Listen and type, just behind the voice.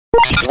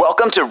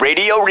Welcome to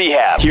Radio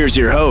Rehab. Here's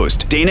your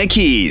host, Dana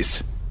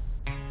Keys.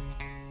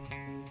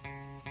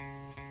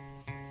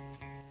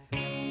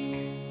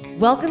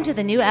 Welcome to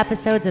the new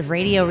episodes of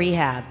Radio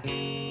Rehab.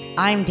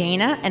 I'm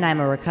Dana, and I'm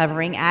a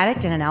recovering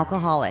addict and an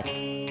alcoholic.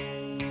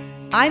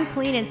 I'm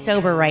clean and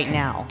sober right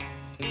now,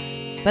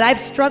 but I've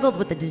struggled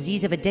with the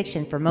disease of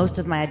addiction for most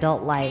of my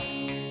adult life.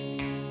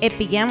 It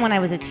began when I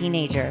was a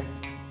teenager.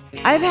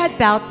 I've had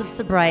bouts of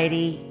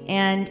sobriety,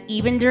 and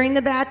even during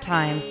the bad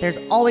times, there's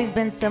always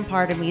been some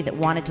part of me that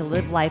wanted to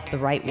live life the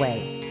right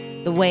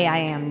way, the way I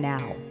am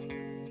now.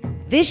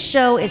 This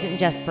show isn't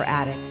just for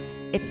addicts,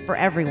 it's for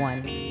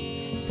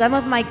everyone. Some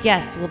of my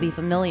guests will be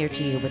familiar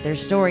to you, but their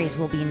stories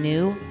will be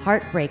new,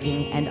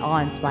 heartbreaking, and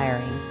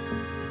awe-inspiring.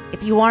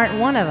 If you aren't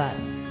one of us,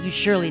 you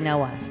surely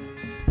know us.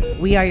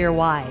 We are your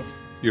wives,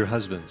 your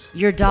husbands,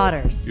 your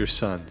daughters, your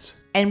sons,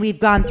 and we've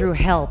gone through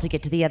hell to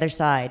get to the other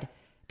side.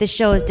 This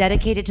show is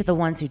dedicated to the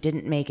ones who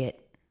didn't make it.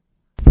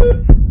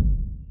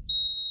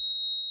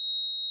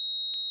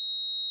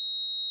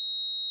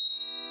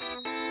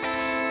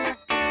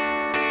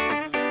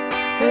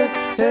 Hip,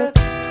 hip.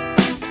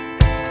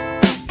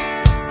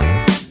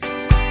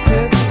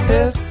 Hip,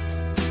 hip.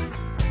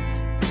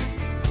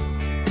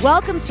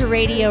 Welcome to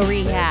Radio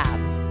Rehab.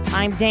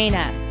 I'm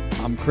Dana.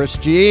 I'm Chris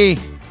G.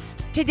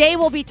 Today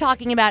we'll be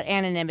talking about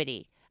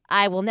anonymity.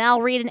 I will now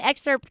read an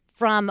excerpt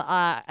from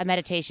a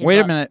meditation Wait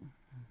book. a minute.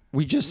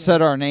 We just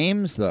said our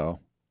names, though.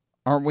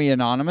 Aren't we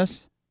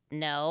anonymous?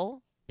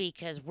 No,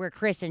 because we're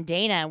Chris and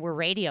Dana, and we're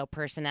radio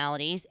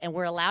personalities, and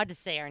we're allowed to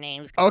say our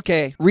names.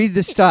 Okay, read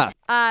the stuff.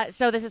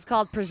 So this is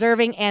called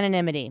Preserving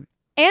Anonymity.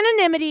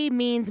 Anonymity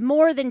means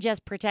more than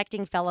just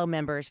protecting fellow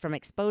members from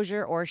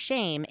exposure or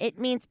shame. It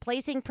means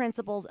placing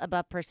principles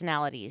above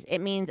personalities. It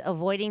means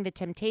avoiding the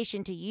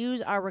temptation to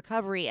use our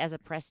recovery as a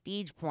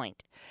prestige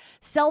point.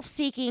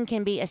 Self-seeking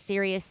can be a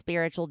serious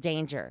spiritual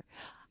danger.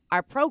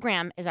 Our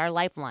program is our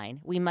lifeline.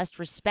 We must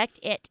respect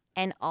it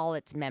and all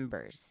its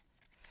members.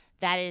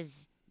 That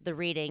is the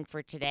reading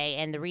for today.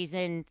 And the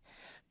reason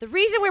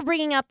we're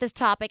bringing up this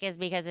topic is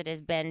because it has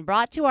been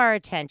brought to our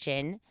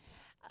attention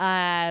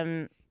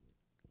that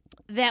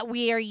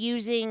we are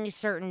using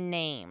certain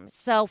names.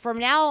 So from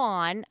now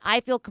on,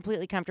 I feel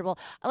completely comfortable.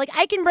 Like,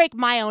 I can break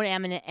my own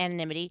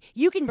anonymity.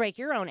 You can break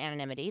your own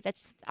anonymity.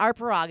 That's our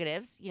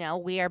prerogatives. You know,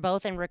 we are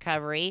both in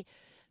recovery,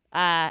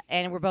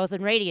 and we're both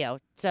in radio.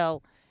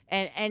 So...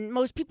 And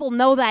most people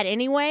know that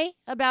anyway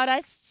about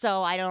us,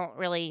 so I don't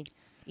really,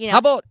 How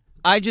about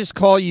I just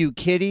call you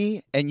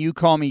Kitty and you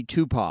call me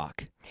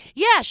Tupac?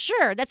 Yeah,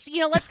 sure. That's,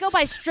 let's go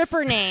by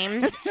stripper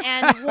names,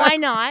 and why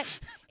not?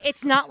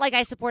 It's not like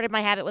I supported my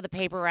habit with a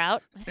paper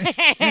route.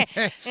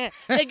 The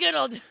good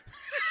old...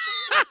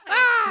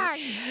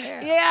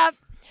 Yeah.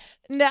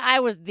 No, I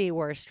was the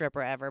worst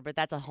stripper ever, but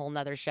that's a whole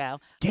nother show.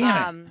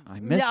 Damn it.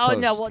 I missed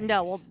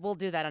those. We'll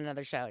do that on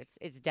another show.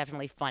 It's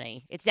definitely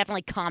funny. It's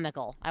definitely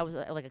comical. I was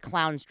like a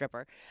clown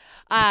stripper.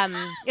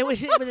 It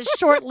was a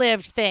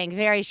short-lived thing,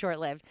 very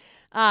short-lived.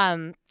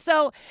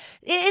 So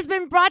it has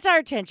been brought to our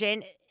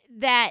attention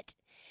that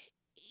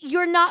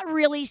you're not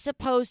really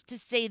supposed to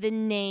say the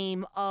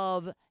name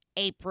of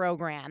a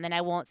program, and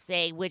I won't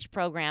say which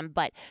program,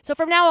 but so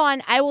from now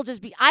on, I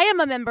am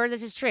a member,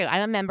 this is true,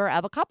 I'm a member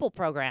of a couple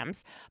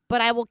programs,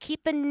 but I will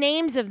keep the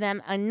names of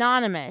them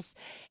anonymous,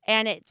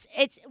 and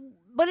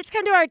but it's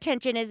come to our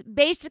attention is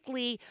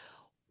basically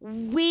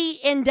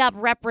we end up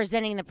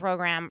representing the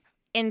program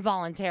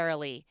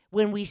involuntarily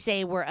when we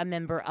say we're a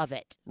member of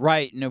it.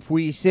 Right, and if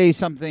we say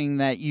something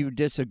that you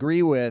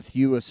disagree with,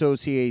 you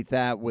associate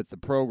that with the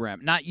program.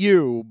 Not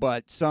you,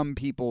 but some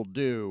people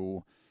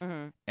do.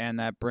 Mm-hmm. And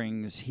that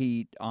brings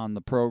heat on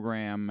the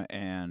program,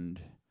 and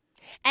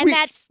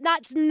that's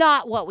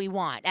not what we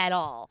want at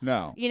all.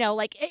 No,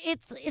 like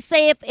it's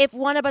say if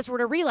one of us were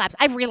to relapse,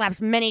 I've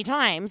relapsed many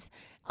times,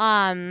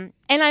 and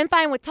I'm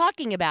fine with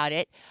talking about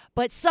it.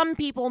 But some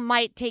people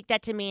might take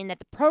that to mean that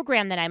the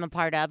program that I'm a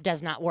part of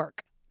does not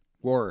work.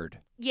 Word.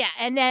 Yeah,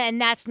 and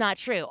that's not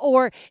true.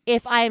 Or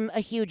if I'm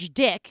a huge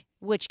dick,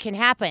 which can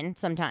happen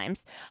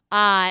sometimes,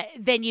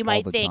 then you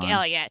might think, time.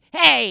 oh yeah,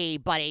 hey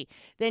buddy,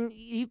 then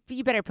you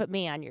better put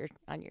me on your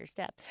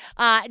step.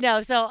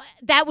 No, so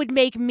that would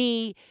make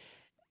me,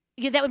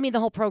 that would mean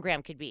the whole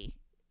program could be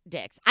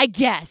dicks. I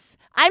guess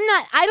I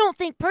don't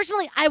think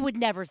personally. I would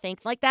never think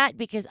like that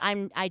because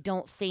I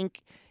don't think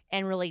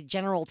in really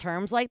general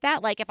terms like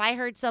that. Like if I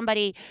heard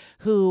somebody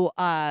who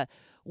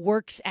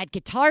works at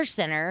Guitar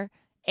Center.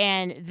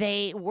 And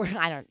they were,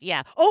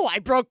 I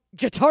broke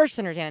Guitar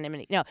Center's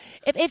anonymity. No,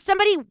 if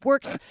somebody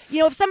works,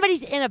 if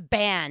somebody's in a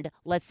band,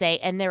 let's say,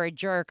 and they're a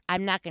jerk,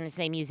 I'm not going to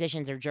say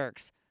musicians are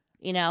jerks.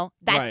 That's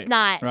right,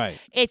 not, right.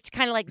 It's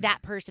kind of like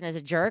that person is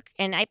a jerk.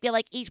 And I feel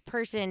like each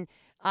person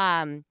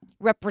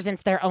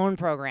represents their own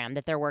program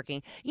that they're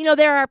working.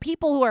 There are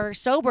people who are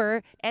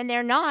sober and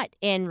they're not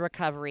in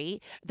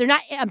recovery. They're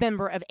not a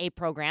member of a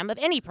program, of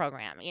any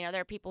program.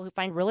 There are people who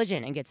find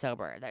religion and get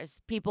sober. There's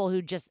people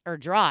who just are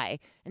dry,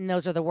 and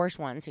those are the worst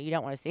ones who you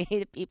don't want to see.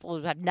 The people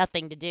who have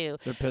nothing to do.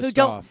 They're pissed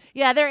off.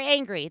 Yeah, they're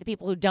angry. The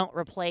people who don't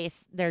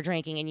replace their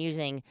drinking and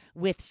using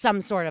with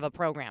some sort of a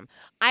program.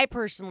 I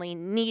personally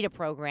need a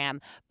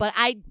program, but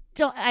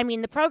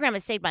the program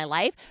has saved my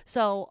life,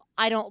 so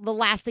the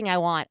last thing I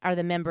want are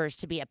the members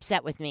to be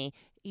upset with me,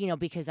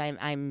 because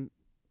I'm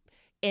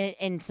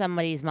in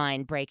somebody's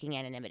mind breaking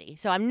anonymity.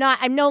 So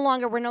we're no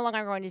longer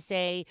going to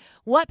say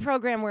what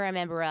program we're a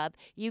member of.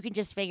 You can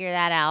just figure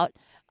that out.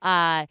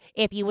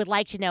 If you would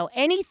like to know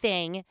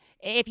anything,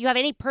 if you have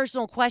any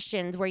personal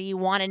questions where you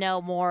want to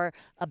know more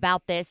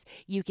about this,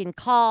 you can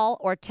call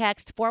or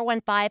text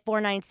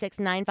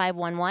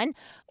 415-496-9511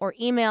 or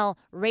email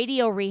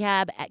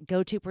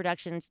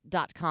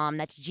radiorehab@gotoproductions.com.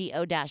 That's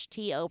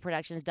GO-TO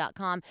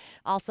productions.com.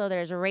 Also,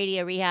 there's a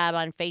Radio Rehab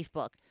on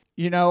Facebook.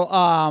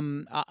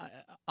 I'm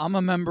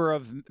a member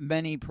of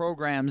many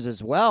programs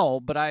as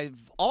well, but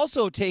I've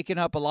also taken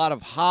up a lot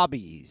of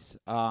hobbies.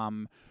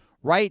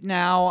 Right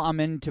now, I'm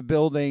into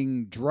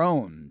building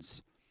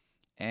drones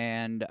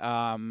and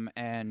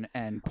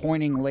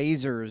pointing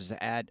lasers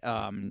at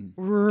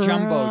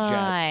jumbo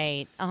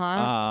jets.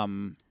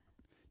 Right.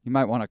 You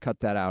might want to cut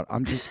that out.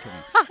 I'm just kidding.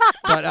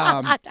 But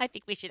I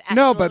think we should.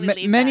 No, but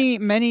leave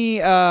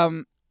many.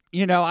 I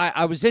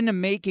was into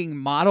making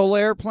model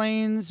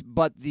airplanes,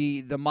 but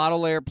the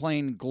model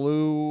airplane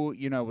glue,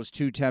 was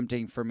too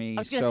tempting for me.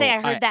 I was going to say,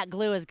 I heard that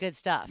glue is good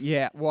stuff.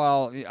 Yeah,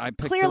 well, I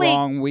picked the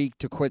wrong week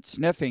to quit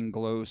sniffing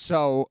glue.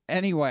 So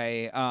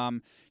anyway,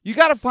 you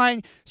got to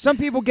find some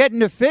people get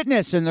into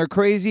fitness and they're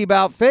crazy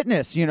about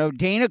fitness.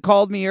 Dana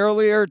called me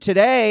earlier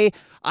today.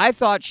 I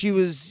thought she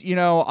was,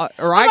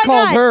 I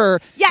called her,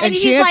 and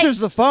she answers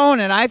the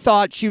phone, and I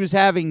thought she was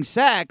having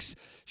sex.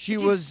 She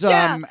was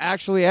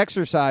actually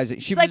exercising.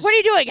 She was like, what are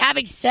you doing?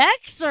 Having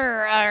sex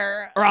or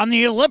on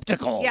the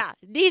elliptical? Yeah,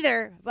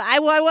 neither. But I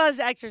was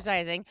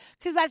exercising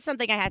because that's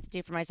something I had to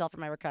do for myself for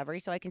my recovery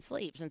so I can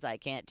sleep since I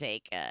can't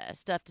take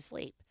stuff to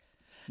sleep.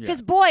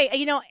 Because, boy,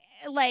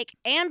 like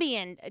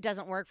Ambien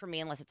doesn't work for me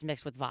unless it's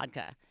mixed with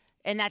vodka.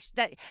 And I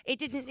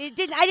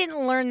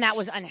didn't learn that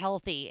was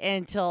unhealthy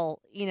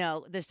until,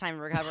 this time in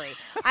recovery.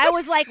 I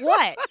was like,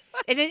 what?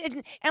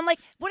 And I'm like,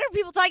 what are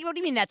people talking about? What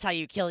do you mean that's how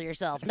you kill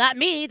yourself? Not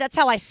me. That's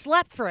how I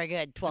slept for a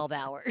good 12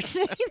 hours.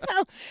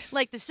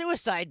 Like the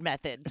suicide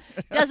method.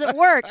 Doesn't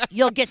work.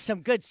 You'll get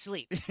some good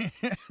sleep.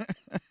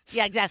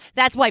 Yeah, exactly.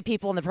 That's why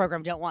people in the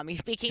program don't want me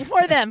speaking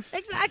for them.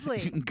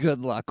 Exactly. Good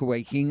luck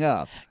waking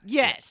up.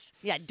 Yes.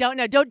 Yeah,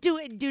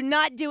 do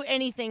not do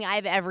anything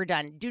I've ever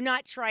done. Do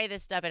not try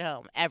this stuff at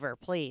home, ever,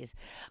 please.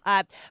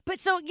 But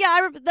so,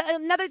 yeah,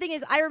 another thing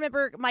is I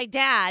remember my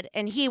dad,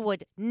 and he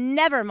would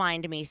never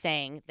mind me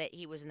saying that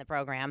he was in the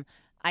program.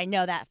 I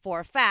know that for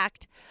a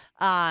fact.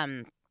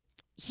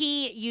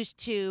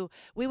 We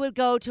would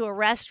go to a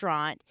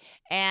restaurant,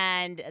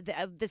 and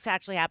this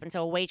actually happened.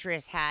 So a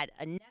waitress had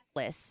a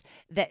necklace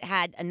that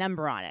had a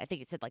number on it. I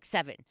think it said like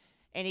 7.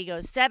 And he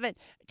goes, 7?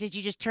 Did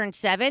you just turn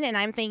 7? And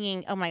I'm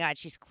thinking, oh my God,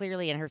 she's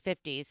clearly in her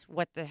 50s.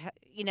 What the heck?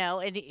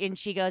 And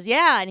she goes,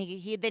 yeah. And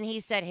he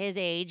said his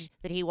age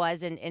that he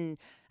was, and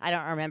I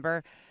don't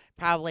remember.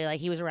 Probably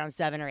like he was around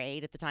 7 or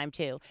 8 at the time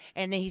too.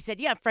 And then he said,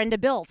 yeah, friend of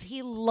Bill's.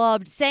 He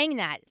loved saying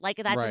that. Like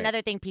that's right.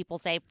 Another thing people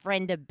say,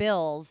 friend of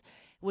Bill's,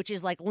 which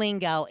is like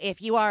lingo.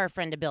 If you are a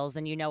friend of Bill's,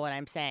 then you know what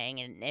I'm saying.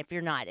 And if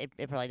you're not, it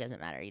probably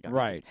doesn't matter. You don't.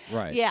 Right.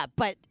 Yeah,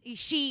 but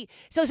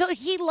so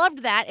he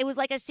loved that. It was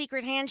like a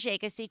secret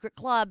handshake, a secret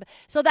club.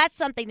 So that's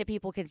something that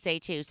people can say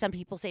too. Some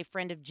people say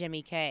friend of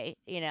Jimmy K,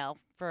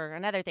 for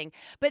another thing.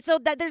 But so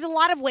that there's a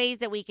lot of ways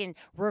that we can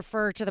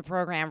refer to the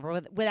program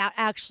without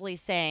actually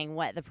saying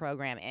what the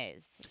program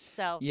is.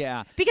 So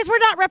yeah, because we're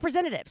not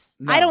representatives.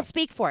 No. I don't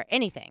speak for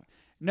anything.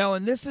 No,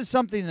 and this is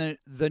something that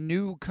the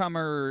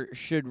newcomer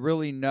should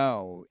really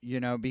know,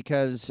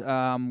 because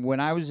when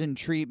I was in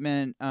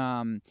treatment,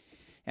 and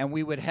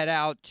we would head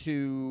out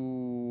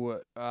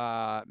to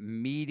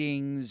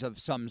meetings of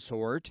some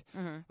sort,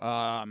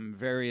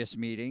 various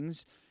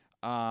meetings,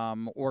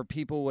 or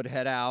people would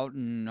head out,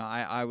 and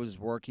I was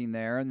working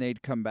there, and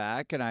they'd come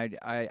back, and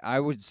I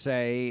would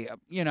say,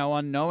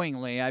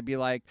 unknowingly, I'd be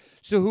like,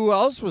 so who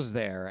else was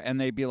there? And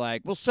they'd be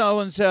like, well,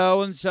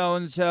 so-and-so and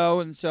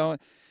so-and-so and so.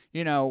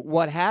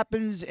 What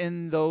happens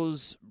in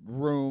those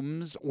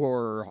rooms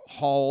or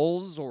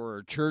halls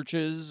or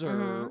churches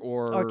or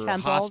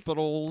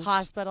temples,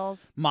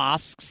 hospitals,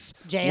 mosques,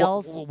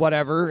 jails,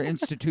 whatever,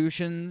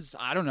 institutions,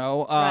 I don't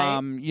know,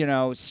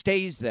 right.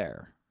 Stays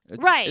there.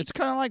 Right. It's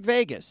kind of like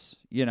Vegas,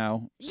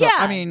 So, yeah.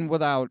 I mean,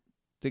 without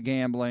the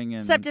gambling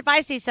and... Except if I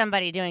see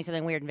somebody doing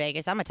something weird in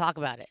Vegas, I'm going to talk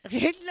about it.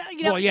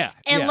 Well, yeah.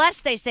 Unless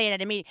they say it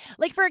at a meeting.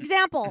 Like, for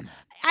example,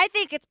 I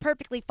think it's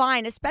perfectly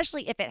fine,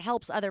 especially if it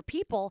helps other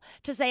people,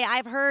 to say,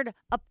 I've heard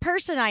a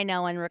person I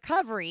know in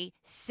recovery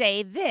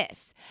say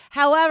this.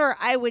 However,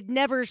 I would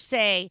never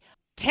say,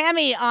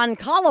 Tammy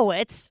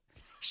Onkolowitz,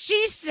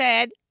 she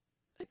said...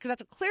 because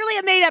that's clearly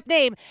a made-up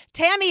name.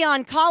 Tammy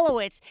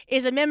Kolowitz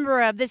is a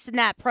member of this and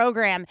that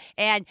program,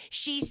 and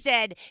she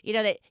said,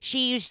 that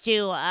she used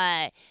to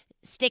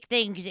stick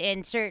things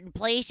in certain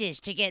places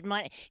to get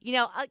money.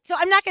 So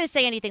I'm not going to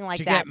say anything like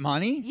to that. get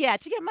money? Yeah,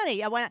 to get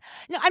money. I'm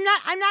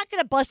not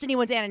going to bust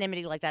anyone's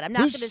anonymity like that. I'm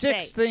not going to say.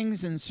 Who sticks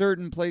things in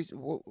certain places?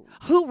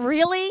 Who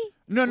really?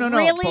 No.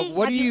 Really? But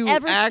what Have do you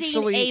ever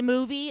actually? seen a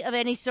movie of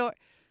any sort?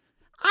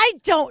 I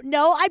don't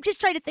know. I'm just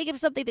trying to think of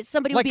something that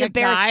somebody would Like be a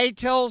embarrassed. guy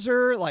tells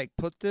her, like,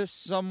 put this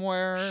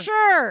somewhere.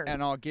 Sure.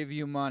 And I'll give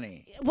you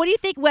money. What do you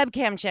think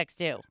webcam chicks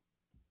do?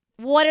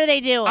 What are they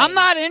doing? I'm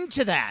not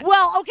into that.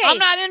 Well, okay. I'm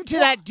not into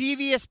that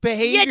devious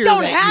behavior. You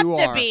don't that have you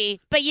to are.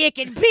 be, but you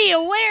can be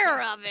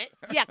aware of it.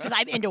 Yeah, because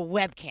I'm into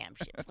webcam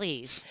shit,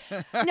 please.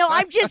 No,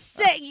 I'm just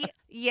saying,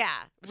 yeah,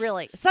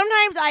 really.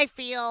 Sometimes I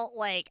feel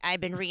like I've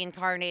been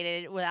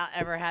reincarnated without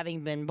ever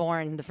having been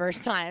born the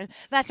first time.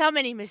 That's how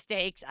many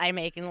mistakes I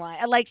make in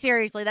life. Like,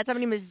 seriously, that's how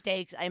many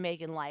mistakes I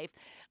make in life.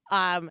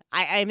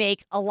 I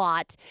make a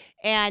lot,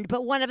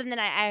 but one of them that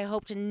I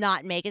hope to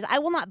not make is I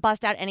will not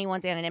bust out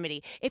anyone's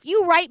anonymity. If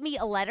you write me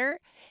a letter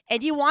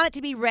and you want it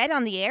to be read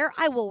on the air,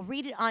 I will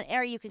read it on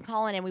air. You can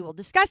call in and we will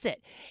discuss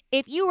it.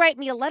 If you write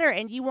me a letter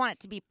and you want it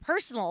to be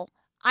personal,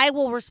 I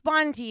will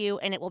respond to you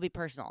and it will be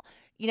personal.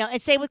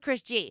 And same with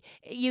Chris G.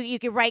 You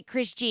can write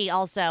Chris G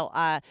also,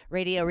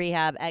 Radio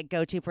Rehab at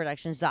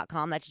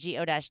go2productions.com. That's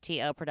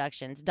GO-TO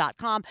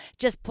productions.com.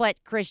 Just put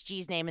Chris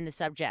G's name in the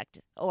subject,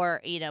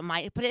 or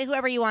put it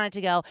whoever you want it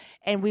to go,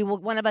 and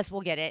one of us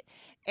will get it,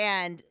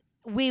 and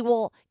we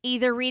will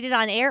either read it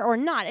on air or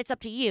not. It's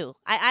up to you.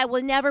 I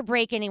will never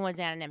break anyone's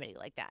anonymity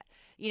like that.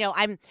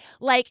 I'm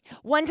like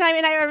one time,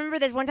 and I remember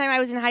this one time I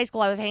was in high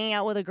school. I was hanging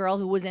out with a girl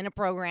who was in a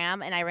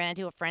program, and I ran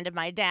into a friend of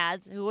my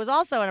dad's who was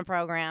also in a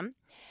program.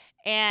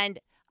 And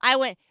I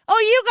went, oh,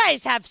 you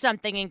guys have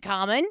something in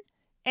common.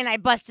 And I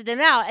busted them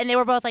out. And they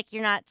were both like,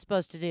 you're not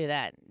supposed to do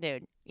that,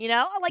 dude.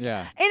 Yeah.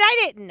 And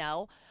I didn't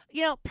know.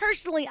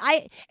 Personally,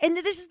 and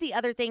this is the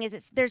other thing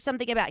is there's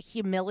something about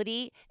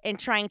humility and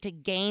trying to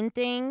gain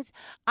things.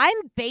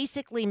 I'm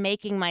basically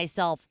making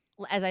myself,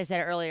 as I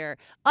said earlier,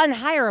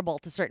 unhireable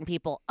to certain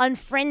people,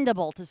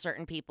 unfriendable to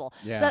certain people.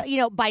 Yeah.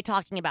 So, by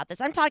talking about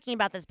this. I'm talking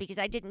about this because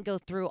I didn't go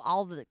through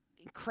all the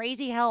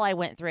crazy hell I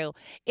went through,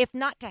 if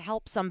not to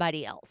help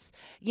somebody else,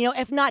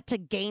 if not to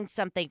gain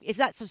something, is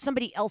that so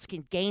somebody else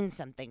can gain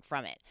something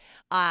from it.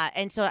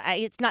 And so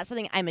it's not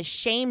something I'm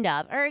ashamed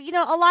of, or, a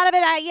lot of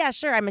it,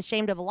 sure, I'm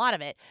ashamed of a lot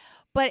of it.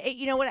 But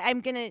what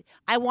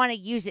I want to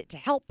use it to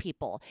help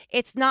people.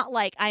 It's not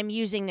like I'm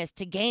using this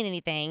to gain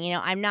anything.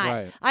 I'm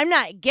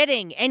not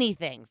getting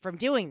anything from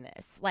doing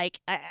this. Like,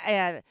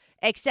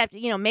 except,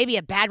 maybe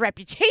a bad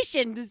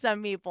reputation to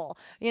some people.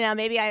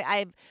 Maybe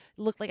I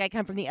look like I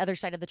come from the other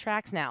side of the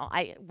tracks now.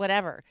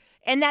 Whatever.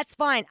 And that's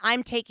fine.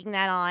 I'm taking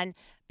that on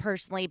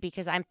personally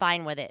because I'm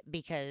fine with it,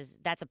 because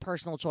that's a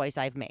personal choice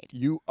I've made.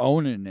 You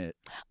owning it.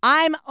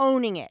 I'm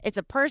owning it. It's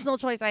a personal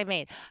choice I've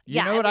made.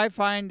 You know what I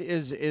find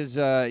is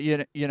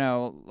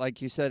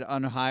like you said,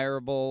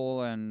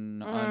 unhireable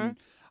and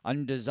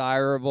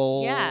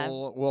undesirable. Yeah.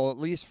 Well, at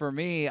least for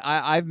me,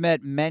 I've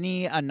met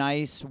many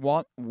nice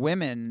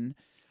women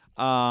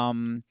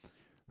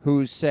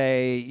who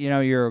say,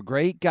 you're a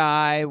great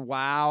guy.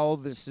 Wow,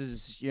 this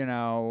is, you're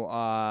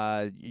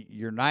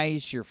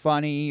nice, you're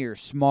funny, you're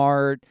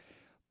smart.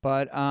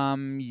 But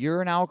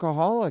you're an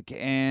alcoholic,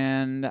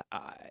 and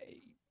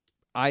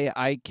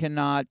I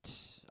cannot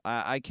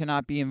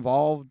be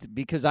involved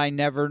because I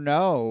never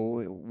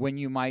know when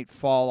you might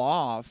fall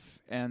off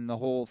and the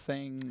whole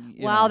thing.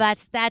 Well,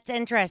 that's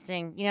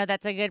interesting.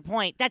 That's a good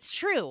point. That's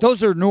true.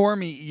 Those are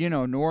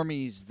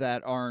normies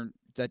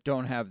that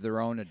don't have their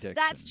own addiction.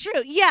 That's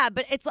true. Yeah,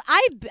 but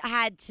I've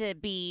had to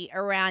be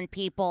around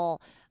people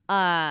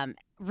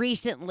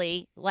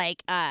recently,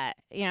 like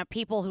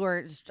people who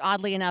are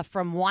oddly enough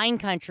from wine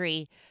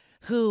country,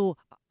 who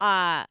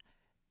are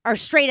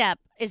straight up,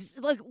 is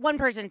like one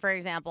person, for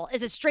example,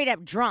 is a straight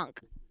up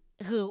drunk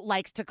who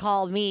likes to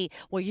call me,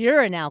 well, you're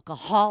an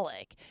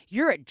alcoholic,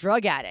 you're a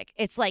drug addict.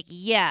 It's like,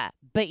 yeah,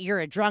 but you're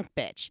a drunk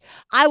bitch.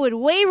 I would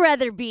way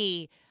rather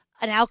be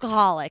an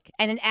alcoholic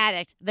and an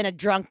addict than a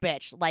drunk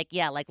bitch. Like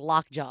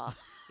lockjaw.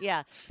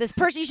 Yeah, this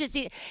person, you should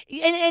see,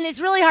 and it's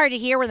really hard to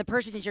hear when the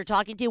person that you're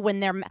talking to,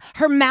 when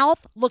her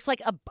mouth looks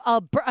like a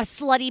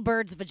slutty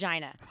bird's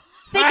vagina.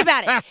 Think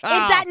about it. Is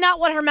that not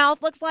what her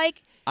mouth looks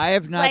like? I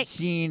have not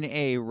seen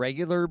a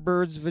regular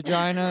bird's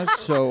vagina,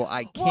 so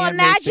I can't. Well,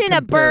 imagine make the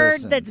a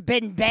bird comparison. that's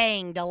been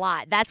banged a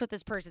lot. That's what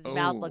this person's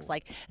mouth looks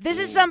like. This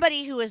is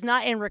somebody who is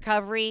not in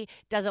recovery,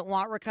 doesn't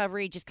want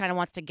recovery, just kind of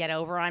wants to get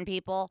over on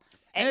people,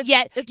 and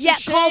yet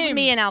calls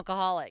me an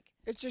alcoholic.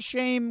 It's a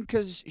shame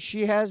because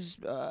she has,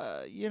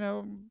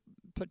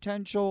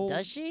 potential.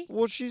 Does she?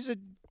 Well, she's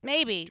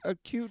maybe a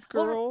cute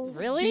girl. Well,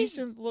 really?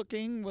 Decent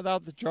looking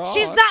without the jaw.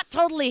 She's not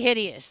totally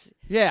hideous.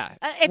 Yeah.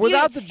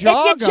 Without the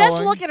jaw if you just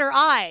going. look at her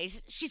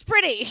eyes, she's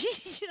pretty.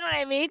 You know what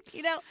I mean?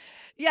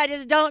 Yeah,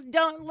 just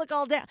don't look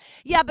all down.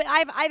 Yeah, but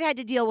I've had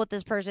to deal with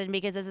this person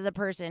because this is a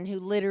person who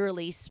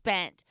literally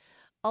spent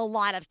a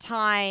lot of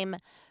time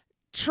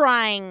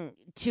trying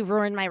to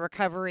ruin my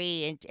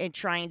recovery and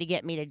trying to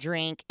get me to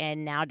drink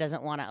and now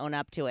doesn't want to own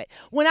up to it.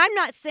 When I'm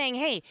not saying,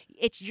 hey,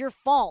 it's your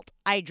fault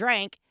I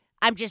drank,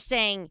 I'm just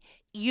saying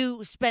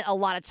you spent a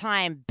lot of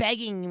time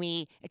begging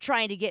me,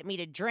 trying to get me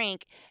to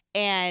drink,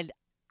 and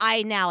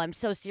I now am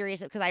so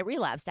serious because I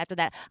relapsed after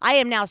that. I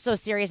am now so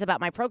serious about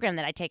my program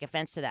that I take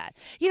offense to that.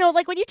 You know,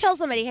 like when you tell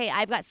somebody, hey,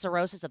 I've got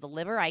cirrhosis of the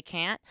liver, I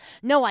can't.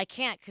 No, I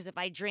can't, because if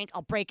I drink,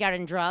 I'll break out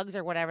in drugs,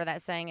 or whatever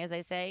that saying is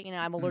they say. You know,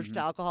 I'm allergic to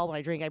alcohol. When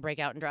I drink, I break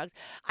out in drugs.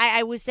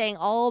 I was saying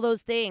all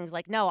those things.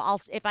 Like, no,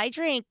 if I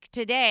drink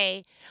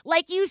today,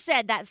 like you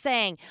said, that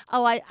saying,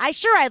 oh,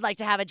 I'd like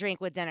to have a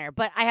drink with dinner,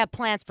 but I have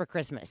plans for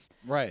Christmas.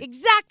 Right.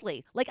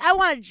 Exactly. Like, I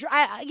want to,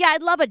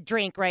 I'd love a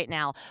drink right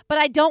now, but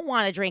I don't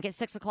want to drink at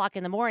 6 o'clock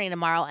in the morning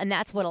tomorrow, and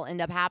that's what'll end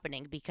up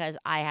happening because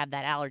I have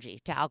that allergy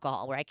to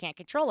alcohol where I can't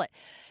control it.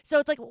 So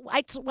it's like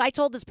I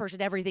told this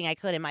person everything I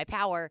could in my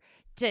power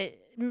to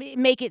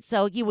make it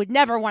so you would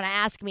never want to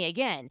ask me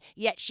again,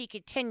 yet she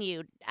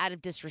continued out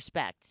of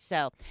disrespect.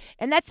 So,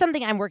 and that's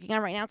something I'm working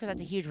on right now because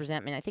that's a huge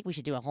resentment. I think we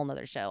should do a whole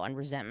nother show on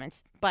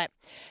resentments, but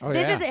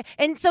is it.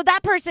 And so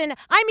that person,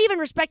 I'm even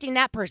respecting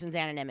that person's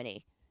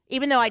anonymity.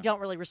 Even though I don't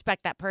really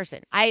respect that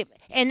person.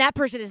 And that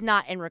person is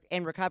not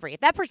in recovery.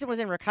 If that person was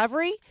in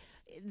recovery,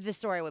 the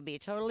story would be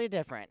totally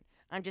different.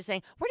 I'm just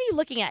saying, what are you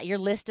looking at? Your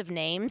list of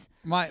names?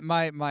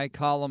 My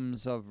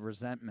columns of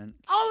resentment.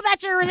 Oh,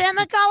 that's your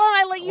resentment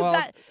column?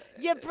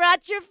 You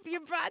brought your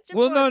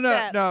Well,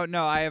 footstep.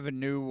 no. I have a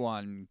new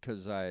one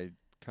because I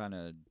kind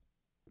of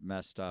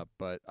messed up,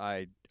 but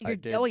I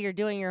did. Oh, you're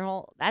doing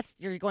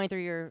you're going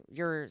through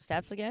your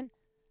steps again?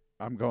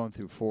 I'm going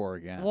through 4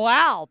 again.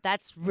 Wow,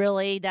 that's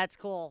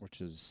cool.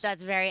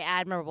 That's very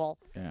admirable.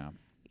 Yeah.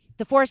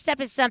 The 4th step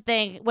is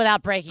something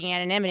without breaking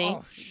anonymity.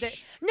 Oh,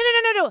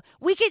 No.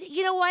 We could,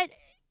 you know what?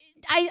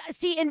 I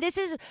see, and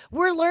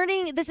we're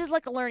learning. This is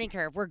like a learning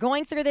curve. We're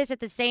going through this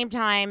at the same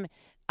time.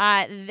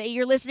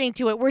 You're listening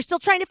to it. We're still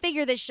trying to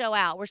figure this show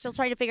out. We're still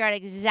trying to figure out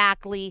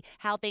exactly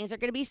how things are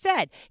going to be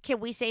said. Can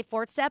we say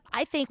 4th step?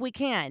 I think we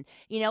can.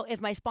 You know,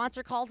 if my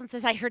sponsor calls and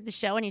says, I heard the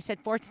show and you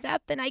said 4th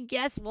step, then I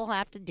guess we'll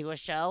have to do a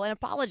show and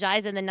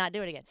apologize and then not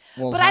do it again.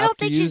 We'll but have I don't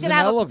to think use she's going to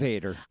an have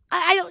elevator.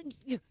 I don't.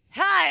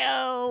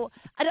 Hi-oh.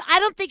 I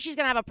don't think she's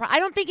going to have a problem. I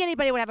don't think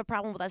anybody would have a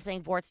problem with us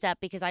saying 4th step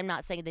because I'm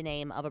not saying the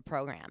name of a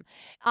program.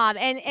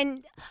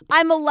 And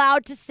I'm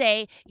allowed to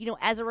say, you know,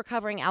 as a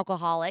recovering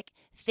alcoholic,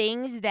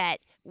 things that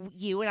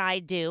you and I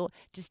do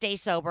to stay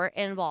sober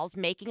involves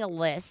making a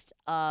list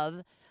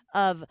of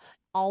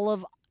all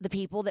of the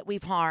people that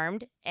we've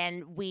harmed,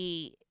 and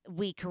we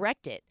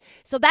correct it.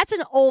 So that's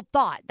an old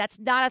thought. That's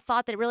not a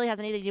thought that really has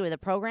anything to do with the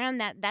program.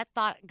 That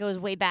thought goes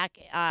way back.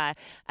 As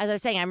I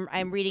was saying,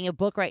 I'm reading a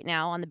book right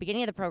now on the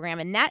beginning of the program,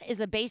 and that is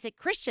a basic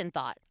Christian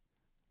thought.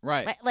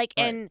 Right. Like, right.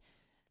 And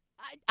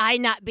I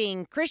not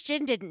being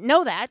Christian didn't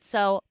know that.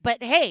 So,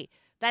 but hey,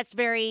 that's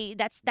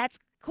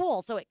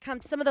cool. So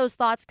some of those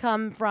thoughts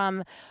come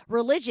from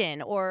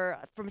religion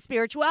or from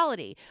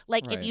spirituality.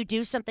 Like, Right. if you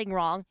do something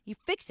wrong, you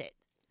fix it.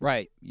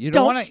 Right. You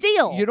Don't wanna,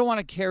 steal. You don't want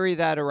to carry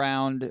that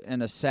around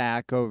in a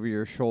sack over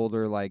your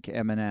shoulder like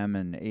Eminem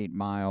in 8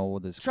 Mile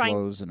with his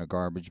clothes in a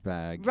garbage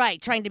bag.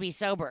 Right, trying to be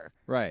sober.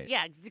 Right.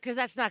 Yeah, because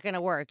that's not going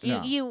to work.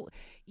 No. You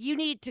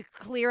need to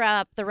clear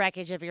up the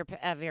wreckage of your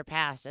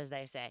past, as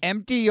they say.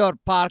 Empty your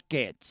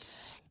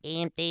pockets.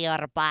 Empty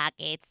your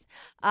pockets.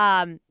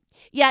 Yeah,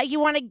 you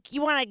want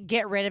to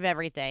get rid of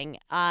everything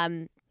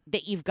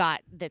that you've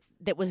got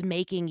that was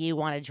making you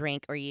want to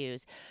drink or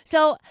use.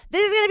 So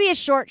this is going to be a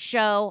short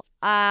show.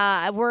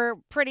 We're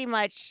pretty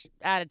much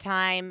out of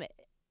time.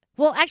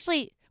 Well,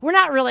 actually, we're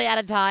not really out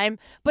of time,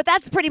 but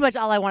that's pretty much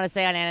all I want to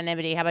say on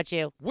anonymity. How about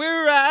you?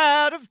 We're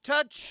out of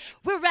touch.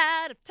 We're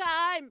out of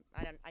time.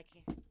 I can't.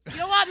 You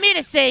don't want me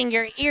to sing.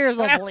 Your ears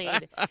will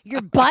bleed.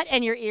 Your butt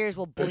and your ears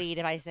will bleed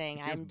if I sing.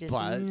 I'm just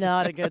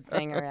not a good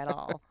singer at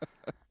all.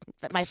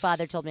 But my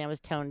father told me I was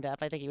tone deaf.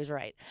 I think he was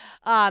right.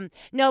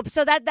 Nope.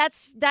 So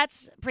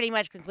that's pretty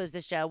much concludes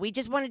the show. We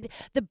just wanted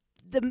the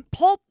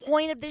whole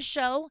point of this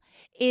show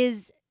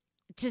is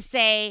to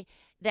say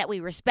that we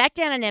respect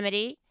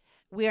anonymity.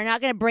 We are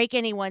not going to break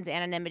anyone's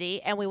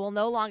anonymity, and we will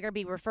no longer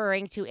be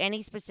referring to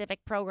any specific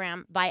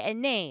program by a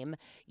name.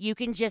 You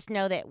can just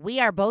know that we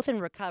are both in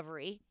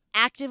recovery,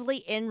 actively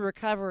in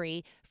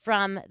recovery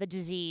from the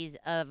disease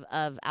of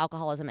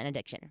alcoholism and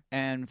addiction.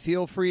 And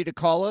feel free to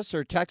call us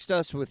or text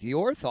us with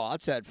your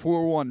thoughts at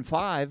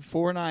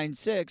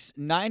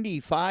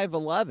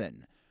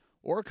 415-496-9511.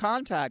 Or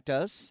contact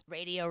us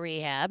Radio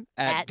Rehab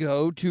at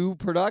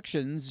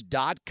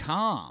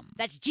gotoproductions.com.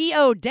 That's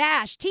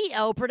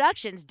GO-TO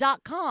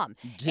Productions.com.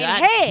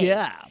 And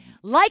hey,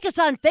 like us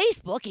on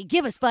Facebook and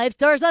give us 5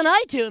 stars on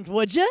iTunes,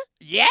 would you?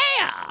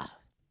 Yeah!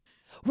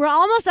 We're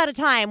almost out of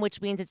time, which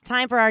means it's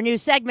time for our new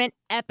segment,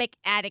 Epic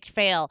Addict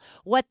Fail.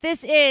 What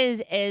this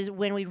is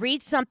when we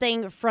read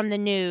something from the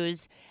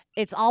news,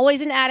 it's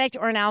always an addict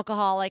or an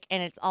alcoholic,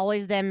 and it's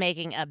always them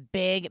making a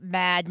big,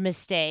 bad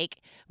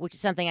mistake, which is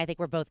something I think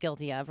we're both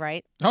guilty of,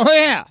 right? Oh,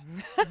 yeah.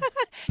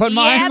 But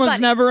mine was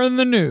buddy. never in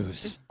the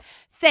news.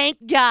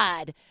 Thank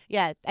God.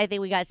 Yeah, I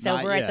think we got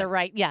sober Not at the yet.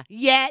 right. Yeah,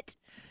 yet,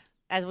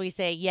 as we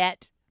say,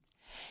 yet.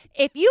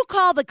 If you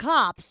call the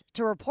cops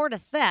to report a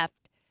theft,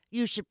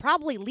 you should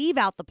probably leave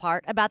out the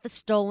part about the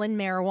stolen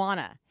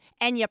marijuana.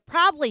 And you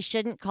probably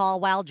shouldn't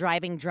call while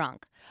driving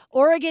drunk.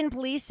 Oregon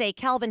police say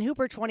Calvin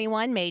Hooper,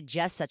 21, made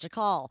just such a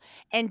call.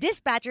 And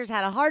dispatchers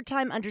had a hard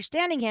time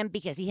understanding him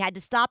because he had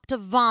to stop to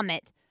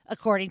vomit,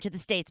 according to the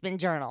Statesman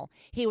Journal.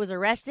 He was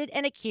arrested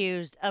and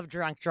accused of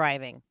drunk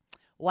driving.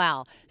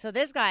 Wow. So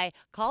this guy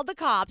called the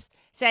cops,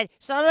 said,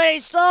 somebody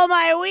stole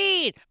my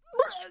weed.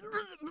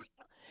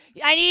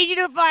 I need you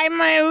to find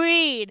my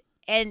weed.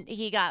 And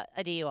he got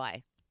a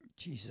DUI.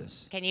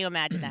 Jesus. Can you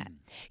imagine that?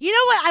 You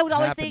know what I would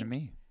always Happened think? to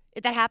me.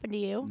 That happened to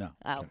you? No.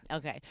 Oh,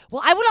 okay.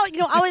 Well, I would,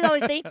 I would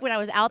always think when I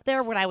was out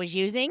there, when I was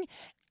using,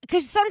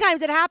 because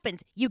sometimes it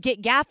happens, you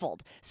get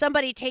gaffled.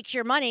 Somebody takes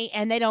your money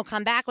and they don't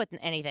come back with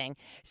anything.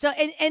 So,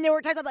 and there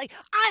were times I'm like,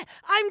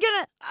 I'm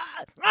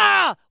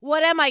gonna,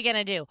 what am I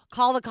gonna do?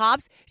 Call the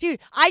cops? Dude,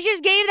 I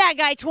just gave that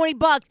guy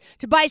 $20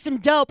 to buy some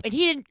dope and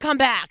he didn't come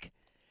back.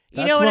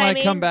 You know what I mean? That's when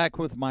I come back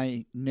with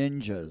my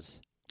ninjas.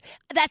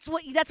 That's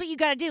what you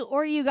got to do,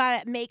 or you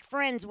got to make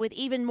friends with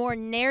even more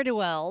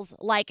ne'er-do-wells,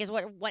 like is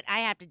what I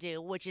have to do,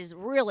 which is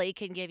really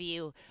can give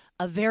you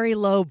a very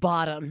low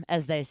bottom,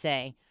 as they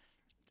say.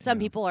 Some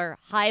people are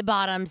high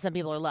bottom, some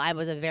people are low. I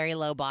was a very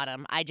low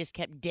bottom. I just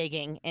kept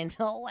digging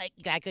until like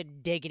I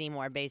couldn't dig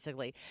anymore,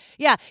 basically.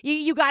 Yeah,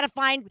 you got to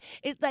find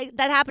it. Like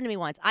that happened to me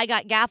once. I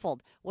got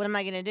gaffled. What am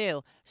I gonna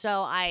do?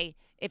 So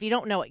if you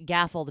don't know what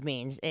gaffled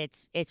means,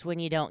 it's when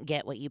you don't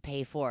get what you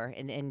pay for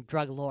in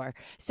drug lore.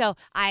 So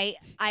I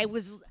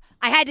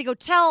had to go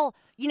tell,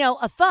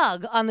 a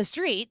thug on the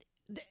street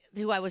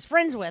who I was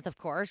friends with, of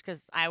course,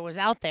 because I was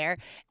out there.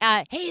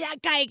 Hey,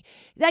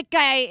 that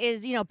guy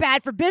is,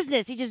 bad for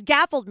business. He just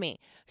gaffled me.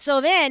 So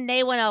then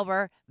they went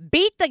over,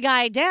 beat the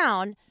guy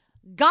down,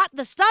 got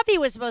the stuff he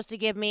was supposed to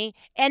give me,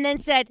 and then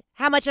said,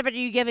 how much of it are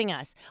you giving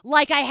us?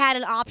 Like I had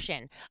an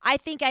option. I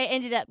think I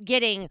ended up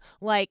getting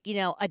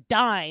a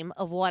dime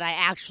of what I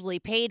actually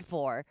paid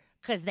for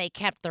because they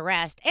kept the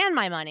rest and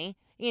my money,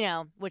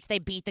 which they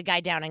beat the guy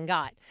down and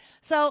got.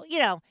 So,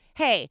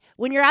 hey,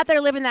 when you're out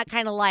there living that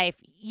kind of life,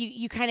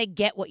 you kind of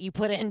get what you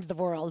put into the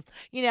world.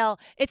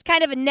 It's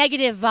kind of a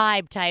negative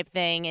vibe type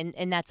thing,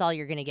 and that's all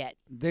you're going to get.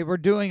 They were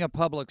doing a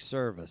public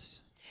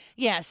service.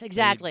 Yes,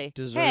 exactly.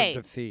 They deserved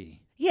a fee.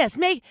 Yes,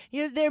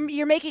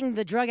 you're making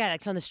the drug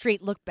addicts on the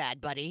street look bad,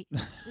 buddy.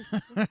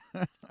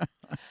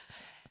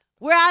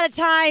 We're out of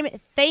time.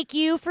 Thank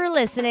you for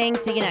listening.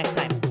 See you next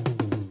time.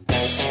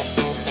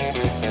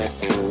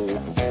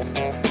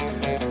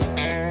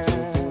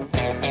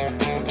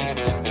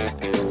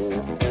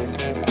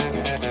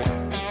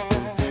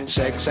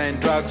 Sex and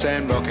drugs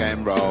and rock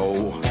and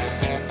roll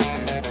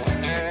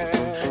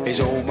is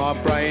all my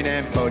brain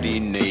and body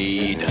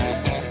need.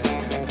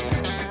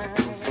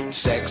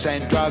 Sex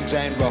and drugs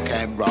and rock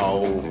and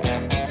roll.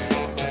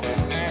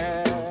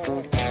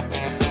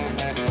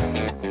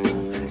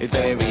 It's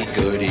very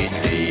good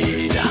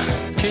indeed.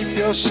 Keep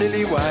your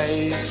silly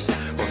ways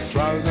or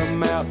throw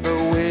them out the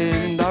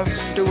window.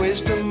 The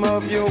wisdom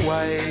of your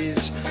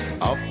ways.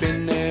 I've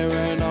been there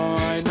and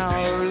I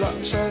know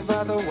lots of